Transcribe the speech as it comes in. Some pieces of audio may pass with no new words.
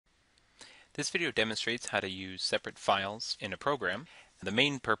This video demonstrates how to use separate files in a program. The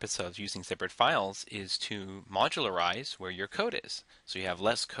main purpose of using separate files is to modularize where your code is. So you have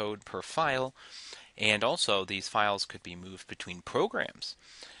less code per file, and also these files could be moved between programs.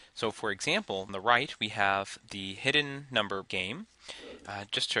 So for example, on the right we have the hidden number game.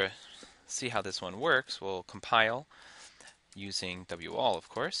 Just to see how this one works, we'll compile using WAL, of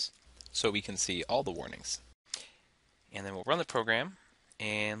course, so we can see all the warnings. And then we'll run the program,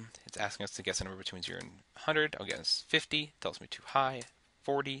 and it's asking us to guess a number between 0 and 100. I'll guess 50, tells me too high,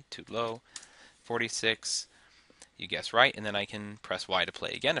 40, too low, 46, you guess right, and then I can press Y to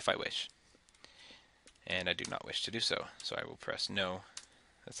play again if I wish. And I do not wish to do so, so I will press no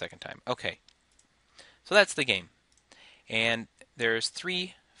the second time. Okay, so that's the game. And there's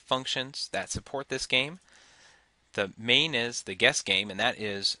 3 functions that support this game. The main is the guess game, and that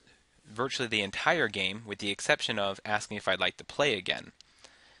is virtually the entire game with the exception of asking if I'd like to play again.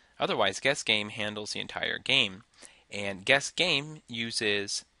 Otherwise, guess game handles the entire game, and guess game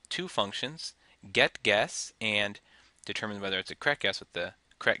uses 2 functions, get guess and determine whether it's a correct guess with the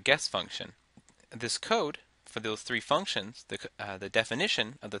correct guess function. This code for those 3 functions, the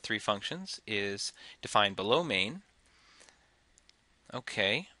definition of the 3 functions is defined below main.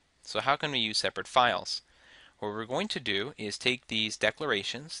 Okay, so how can we use separate files? What we're going to do is take these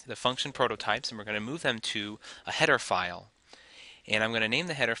declarations, the function prototypes, and we're going to move them to a header file. And I'm going to name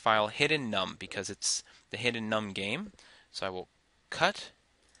the header file hidden num because it's the hidden num game. So I will cut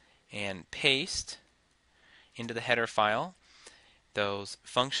and paste into the header file those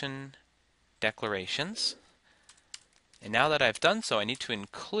function declarations. And now that I've done so, I need to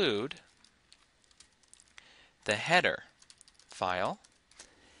include the header file.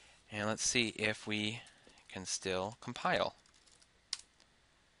 And let's see if we can still compile.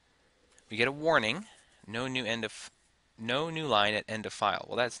 We get a warning, no new line at end of file.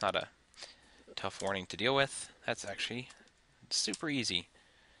 Well, that's not a tough warning to deal with. That's actually super easy.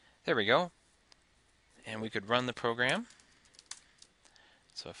 There we go. And we could run the program.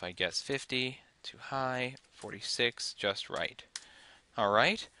 So if I guess 50, too high, 46, just right. All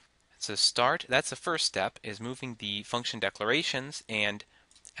right. It's a start. That's the first step, is moving the function declarations and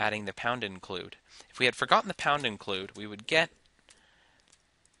adding the pound include. If we had forgotten the pound include, we would get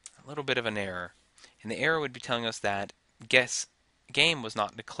a little bit of an error. And the error would be telling us that guess game was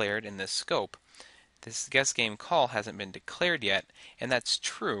not declared in this scope. This guess game call hasn't been declared yet, and that's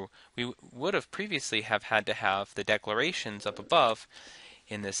true. We would have previously have had to have the declarations up above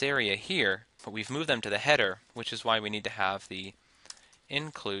in this area here, but we've moved them to the header, which is why we need to have the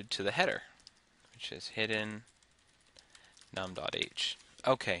include to the header, which is hidden num.h.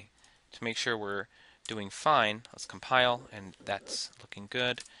 Okay, to make sure we're doing fine, let's compile, and that's looking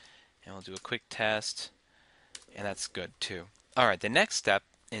good. And we'll do a quick test, and that's good too. Alright, the next step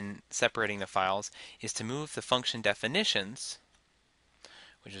in separating the files is to move the function definitions,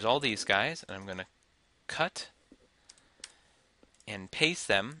 which is all these guys, and I'm going to cut and paste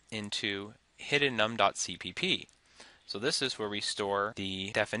them into hidden num.cpp. So this is where we store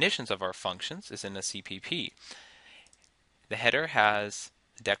the definitions of our functions, is in a CPP. The header has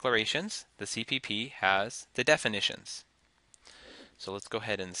the declarations, the CPP has the definitions. So let's go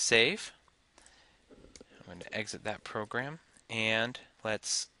ahead and save. I'm going to exit that program, and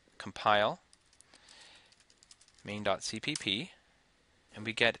let's compile main.cpp, and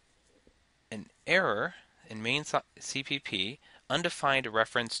we get an error in main.cpp, undefined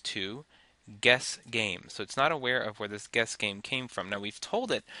reference to guess game. So it's not aware of where this guess game came from. Now we've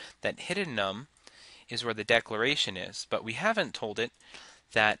told it that hidden num is where the declaration is, but we haven't told it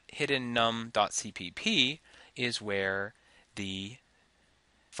that hidden num.cpp is where the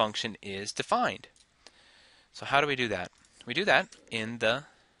function is defined. So how do we do that? We do that in the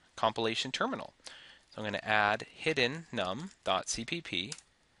compilation terminal. So I'm going to add hidden num.cpp.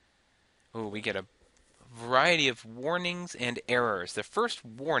 Oh, we get a variety of warnings and errors. The first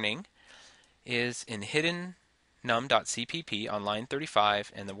warning is in hidden num.cpp on line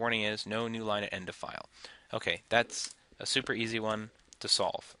 35, and the warning is no new line at end of file. Okay, that's a super easy one to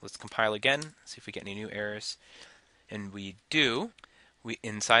solve. Let's compile again, see if we get any new errors. And we do.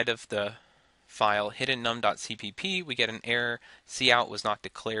 Inside of the file hidden num.cpp, we get an error. Cout was not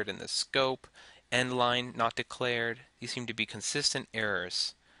declared in the scope. End line not declared. These seem to be consistent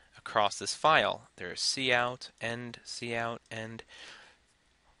errors across this file. There's cout, end, end.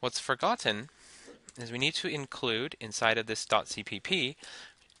 What's forgotten is we need to include inside of this .cpp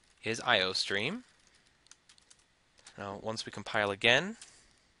is iostream. Now once we compile again,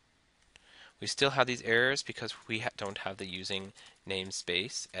 we still have these errors because we don't have the using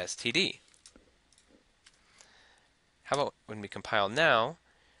namespace std. How about when we compile now,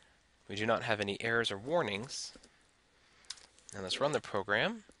 We do not have any errors or warnings. Now let's run the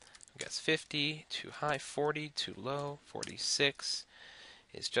program. Guess 50, too high, 40, too low, 46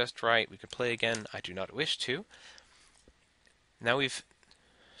 is just right. We could play again. I do not wish to. Now we've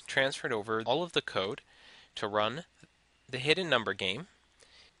transferred over all of the code to run the hidden number game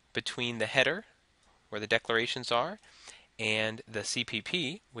between the header, where the declarations are, and the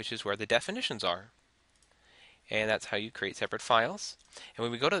CPP, which is where the definitions are. And that's how you create separate files. And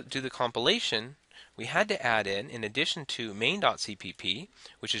when we go to do the compilation, we had to add in addition to main.cpp,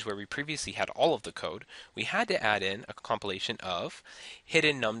 which is where we previously had all of the code, we had to add in a compilation of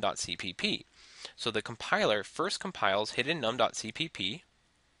hidden num.cpp. So the compiler first compiles hidden num.cpp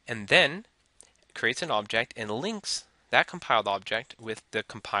and then creates an object and links that compiled object with the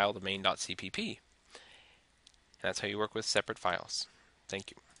compiled main.cpp. And that's how you work with separate files.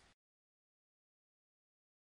 Thank you.